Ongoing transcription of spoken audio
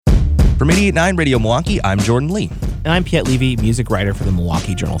From 88.9 Radio Milwaukee, I'm Jordan Lee. And I'm Piet Levy, music writer for the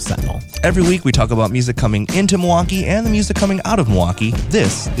Milwaukee Journal-Sentinel. Every week we talk about music coming into Milwaukee and the music coming out of Milwaukee.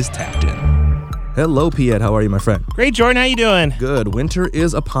 This is Tapped In. Hello, Piet. How are you, my friend? Great, Jordan. How you doing? Good. Winter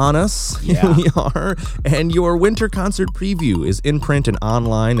is upon us. Yeah. Here we are. And your winter concert preview is in print and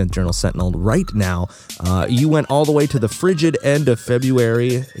online at Journal-Sentinel right now. You went all the way to the frigid end of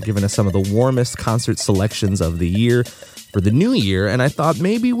February, giving us some of the warmest concert selections of the year for the new year. And I thought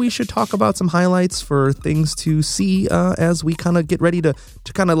maybe we should talk about some highlights for things to see as we kind of get ready to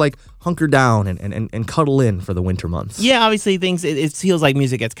kind of like hunker down and cuddle in for the winter months. Yeah, obviously it feels like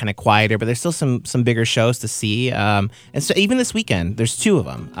music gets kind of quieter, but there's still some bigger shows to see. And so even this weekend, there's two of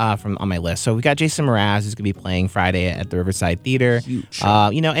them from on my list. So we got Jason Mraz, who's going to be playing Friday at the Riverside Theater. Huge show.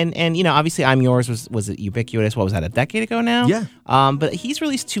 Obviously I'm Yours was it ubiquitous? What was that, a decade ago now? Yeah. But he's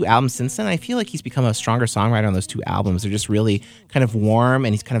released two albums since then. I feel like he's become a stronger songwriter on those two albums. They're just really kind of warm,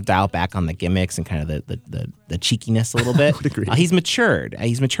 and he's kind of dialed back on the gimmicks and kind of the cheekiness a little bit. I would agree. He's matured.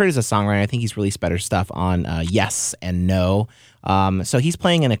 He's matured as a songwriter. I think he's released better stuff on Yes and No. So he's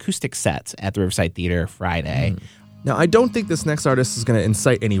playing an acoustic set at the Riverside Theater Friday. Now, I don't think this next artist is going to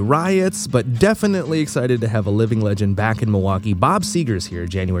incite any riots, but definitely excited to have a living legend back in Milwaukee. Bob Seger's here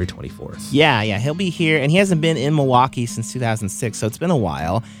January 24th. Yeah, he'll be here, and he hasn't been in Milwaukee since 2006, so it's been a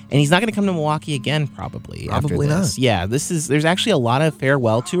while, and he's not going to come to Milwaukee again probably after this. Not. Yeah, there's actually a lot of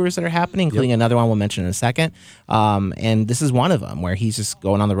farewell tours that are happening, including another one we'll mention in a second, and this is one of them where he's just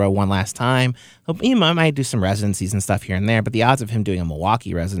going on the road one last time. He might do some residencies and stuff here and there, but the odds of him doing a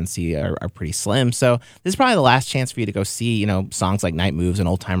Milwaukee residency are pretty slim, so this is probably the last chance for you to go see, songs like Night Moves and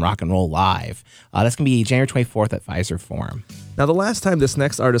Old Time Rock and Roll live. That's going to be January 24th at Pfizer Forum. Now, the last time this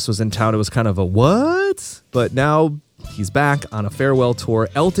next artist was in town, it was kind of a what? But now he's back on a farewell tour.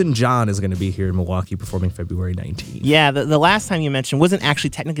 Elton John is going to be here in Milwaukee performing February 19th. Yeah, the last time you mentioned wasn't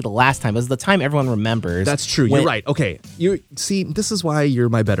actually technically the last time. It was the time everyone remembers. That's true. You're right. Okay. See, this is why you're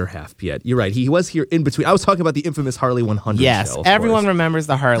my better half, Piet. You're right. He was here in between. I was talking about the infamous Harley 100 yes, show. Yes, everyone remembers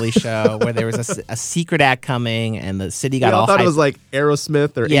the Harley show where there was a secret act coming and the city got all hyped. I thought it was like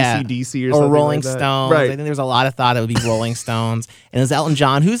Aerosmith or AC/DC or something Rolling like that. Stones. Right. I think there was a lot of thought it would be Rolling Stones. And it was Elton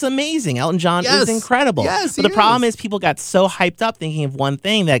John, who's amazing. Elton John is incredible. Yes, but the problem is people got so hyped up thinking of one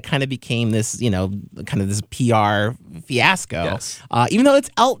thing that kind of became this, kind of this PR fiasco. Yes. Even though it's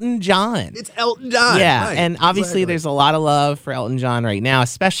Elton John. It's Elton John. Yeah, right. and obviously Exactly. there's a lot of love for Elton John right now,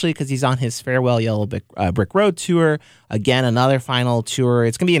 especially because he's on his Farewell Yellow Brick Road tour. Again, another final tour.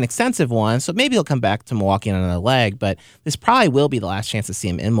 It's going to be an extensive one, so maybe he'll come back to Milwaukee on another leg, but this probably will be the last chance to see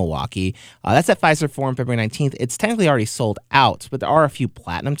him in Milwaukee. That's at Pfizer Forum February 19th. It's technically already sold out, but there are a few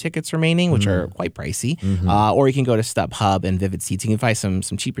platinum tickets remaining, which are quite pricey. Or you can go to StubHub and Vivid Seats. You can find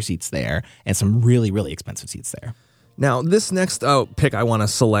some cheaper seats there and some really, really expensive seats there. Now, this next pick I want to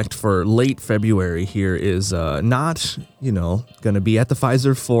select for late February here is not, going to be at the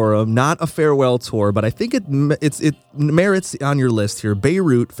Pfizer Forum, not a farewell tour, but I think it merits on your list here.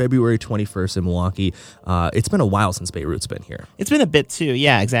 Beirut, February 21st in Milwaukee. It's been a while since Beirut's been here. It's been a bit too,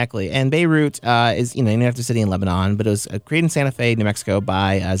 yeah, exactly. And Beirut is, named after a city in Lebanon, but it was created in Santa Fe, New Mexico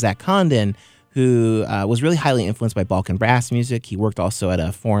by Zach Condon, who was really highly influenced by Balkan brass music. He worked also at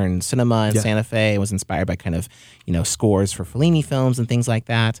a foreign cinema in Santa Fe and was inspired by kind of, scores for Fellini films and things like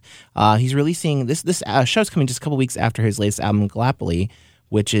that. He's releasing, this show's coming just a couple weeks after his latest album, Gallipoli,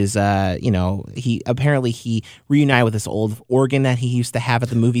 which is, he reunited with this old organ that he used to have at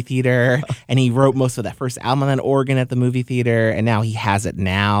the movie theater, and he wrote most of that first album on that organ at the movie theater, and now he has it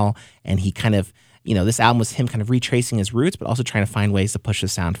now, and he kind of, this album was him kind of retracing his roots, but also trying to find ways to push the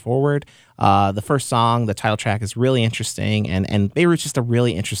sound forward. The first song, the title track, is really interesting, and Beirut's just a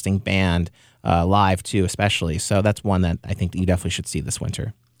really interesting band live, too, especially. So that's one that I think that you definitely should see this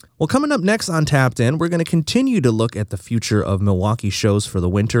winter. Well, coming up next on Tapped In, we're going to continue to look at the future of Milwaukee shows for the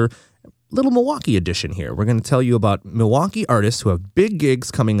winter. Little Milwaukee edition here. We're going to tell you about Milwaukee artists who have big gigs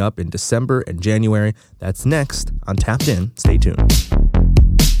coming up in December and January. That's next on Tapped In. Stay tuned.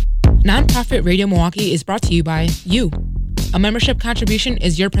 Nonprofit Radio Milwaukee is brought to you by you. A membership contribution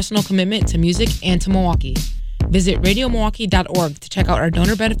is your personal commitment to music and to Milwaukee. Visit radiomilwaukee.org to check out our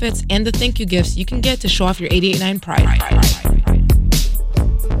donor benefits and the thank you gifts you can get to show off your 88.9 pride.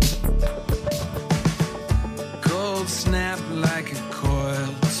 Cold snap like a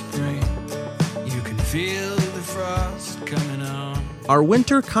coiled spring. You can feel the frost coming on. Our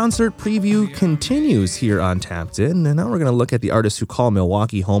winter concert preview continues here on Tapped In, and now we're going to look at the artists who call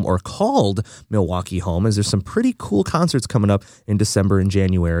Milwaukee home or called Milwaukee home, as there's some pretty cool concerts coming up in December and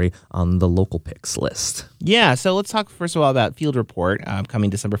January on the local picks list. Yeah, so let's talk first of all about Field Report coming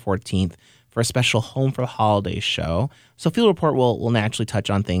December 14th for a special Home for the Holidays show. So Field Report will naturally touch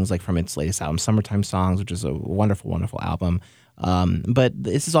on things like from its latest album, Summertime Songs, which is a wonderful, wonderful album. But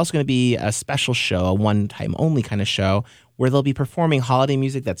this is also going to be a special show, a one-time only kind of show, where they'll be performing holiday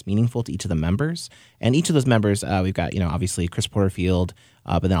music that's meaningful to each of the members. And each of those members, we've got, obviously Chris Porterfield,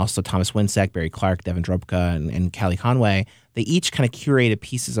 but then also Thomas Winsek, Barry Clark, Devin Drobka, and Callie Conway. They each kind of curated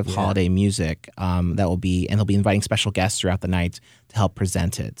pieces of holiday music and they'll be inviting special guests throughout the night to help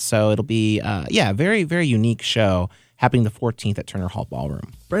present it. So it'll be, a very, very unique show happening the 14th at Turner Hall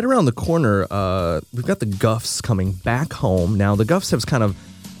Ballroom. Right around the corner, we've got the Guffs coming back home. Now, the Guffs have kind of,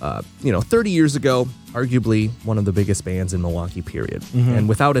 30 years ago, arguably one of the biggest bands in Milwaukee, period. Mm-hmm. And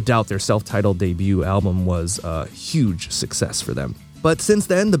without a doubt, their self-titled debut album was a huge success for them. But since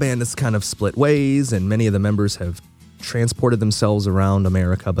then, the band has kind of split ways, and many of the members have transported themselves around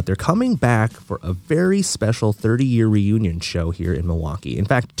America, but they're coming back for a very special 30-year reunion show here in Milwaukee. In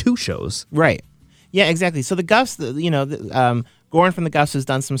fact, 2 shows. Right. Yeah, exactly. So the Guffs, Goran from the Guffs has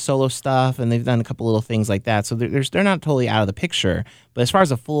done some solo stuff, and they've done a couple little things like that. So they're not totally out of the picture. But as far as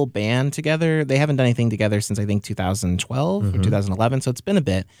a full band together, they haven't done anything together since, I think, 2012 or 2011. So it's been a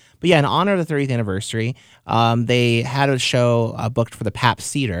bit. But yeah, in honor of the 30th anniversary, they had a show booked for the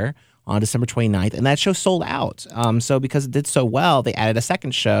Pabst Theater on December 29th, and that show sold out. So because it did so well, they added a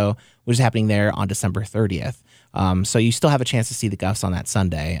second show, which is happening there on December 30th. So you still have a chance to see the Guffs on that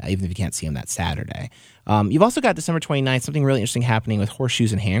Sunday, even if you can't see them that Saturday. You've also got December 29th, something really interesting happening with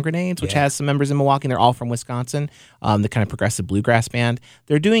Horseshoes and Hand Grenades, which has some members in Milwaukee, and they're all from Wisconsin, the kind of progressive bluegrass band.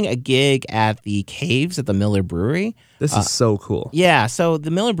 They're doing a gig at the Caves at the Miller Brewery. This is so cool. Yeah, so the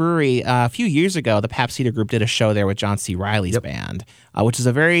Miller Brewery, a few years ago, the Pabst Theater Group did a show there with John C. Reilly's band, which is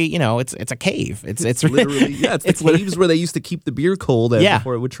a very, it's a cave. It's literally, it's the caves where they used to keep the beer cold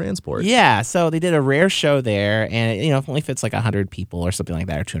before it would transport. Yeah, so they did a rare show there, and it only fits like 100 people or something like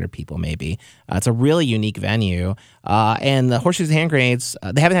that, or 200 people maybe. It's a really unique venue. And the Horseshoes and Hand Grenades,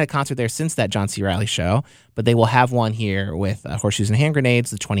 they haven't had a concert there since that John C. Reilly show, but they will have one here with Horseshoes and Hand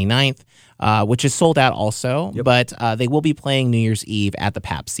Grenades the 29th, which is sold out also. Yep. But they will be playing New Year's Eve at the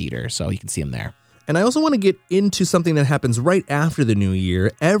Pabst Theater, so you can see them there. And I also want to get into something that happens right after the new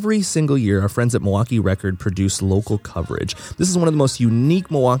year. Every single year, our friends at Milwaukee Record produce local coverage. This is one of the most unique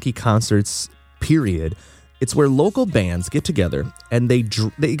Milwaukee concerts, period. It's where local bands get together and they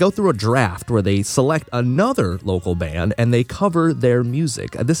go through a draft where they select another local band and they cover their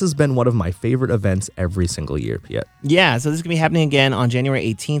music. This has been one of my favorite events every single year, Piet. Yeah, so this is going to be happening again on January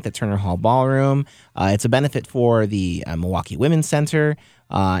 18th at Turner Hall Ballroom. It's a benefit for the Milwaukee Women's Center,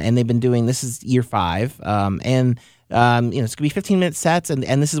 and they've been doing, this is year 5, and it's going to be 15-minute sets, and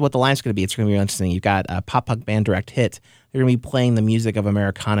this is what the line's going to be. It's going to be really interesting. You've got pop-punk band Direct Hit. They're going to be playing the music of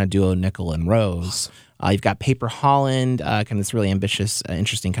Americana duo Nickel and Rose. You've got Paper Holland, kind of this really ambitious,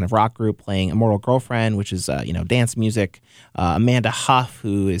 interesting kind of rock group playing Immortal Girlfriend, which is, dance music. Amanda Huff,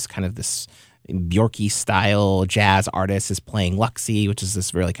 who is kind of this Bjorky-style jazz artist, is playing Luxie, which is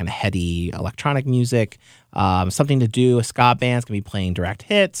this really kind of heady electronic music. Something to Do, a ska band's going to be playing Direct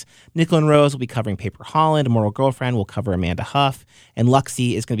Hits. Nickel and Rose will be covering Paper Holland. Immortal Girlfriend will cover Amanda Huff. And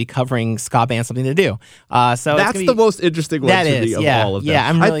Luxie is going to be covering ska band Something to Do. So that's the most interesting one to me of all of them.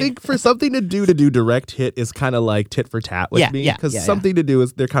 Yeah, I think for Something to do Direct Hit is kind of like tit for tat with me. Because Something to Do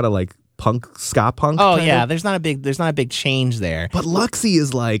is, they're kind of like punk, ska punk. Oh, yeah. There's not a big change there. But Luxie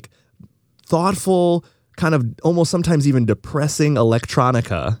is like thoughtful, kind of almost sometimes even depressing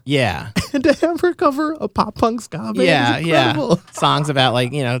electronica. Yeah. And to have her cover a pop punk ska band is incredible. Songs about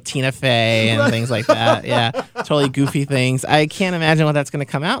Tina Fey and things like that. Yeah. Totally goofy things. I can't imagine what that's going to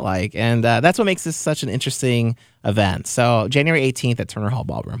come out like. And that's what makes this such an interesting event. So January 18th at Turner Hall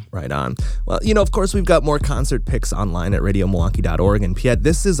Ballroom. Right on. Well, of course, we've got more concert picks online at radiomilwaukee.org. And Piet,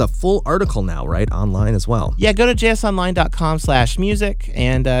 this is a full article now, right? Online as well. Yeah, go to jsonline.com/music.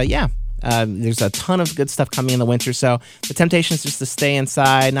 And there's a ton of good stuff coming in the winter, so the temptation is just to stay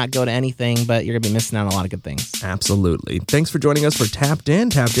inside, not go to anything, but you're going to be missing out on a lot of good things. Absolutely. Thanks for joining us for Tapped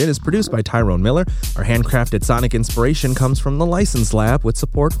In. Tapped In is produced by Tyrone Miller. Our handcrafted sonic inspiration comes from the License Lab with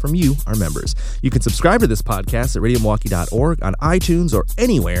support from you, our members. You can subscribe to this podcast at radiomilwaukee.org, on iTunes, or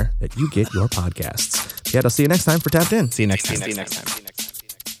anywhere that you get your podcasts. Yeah, I'll see you next time for Tapped In. See you next time.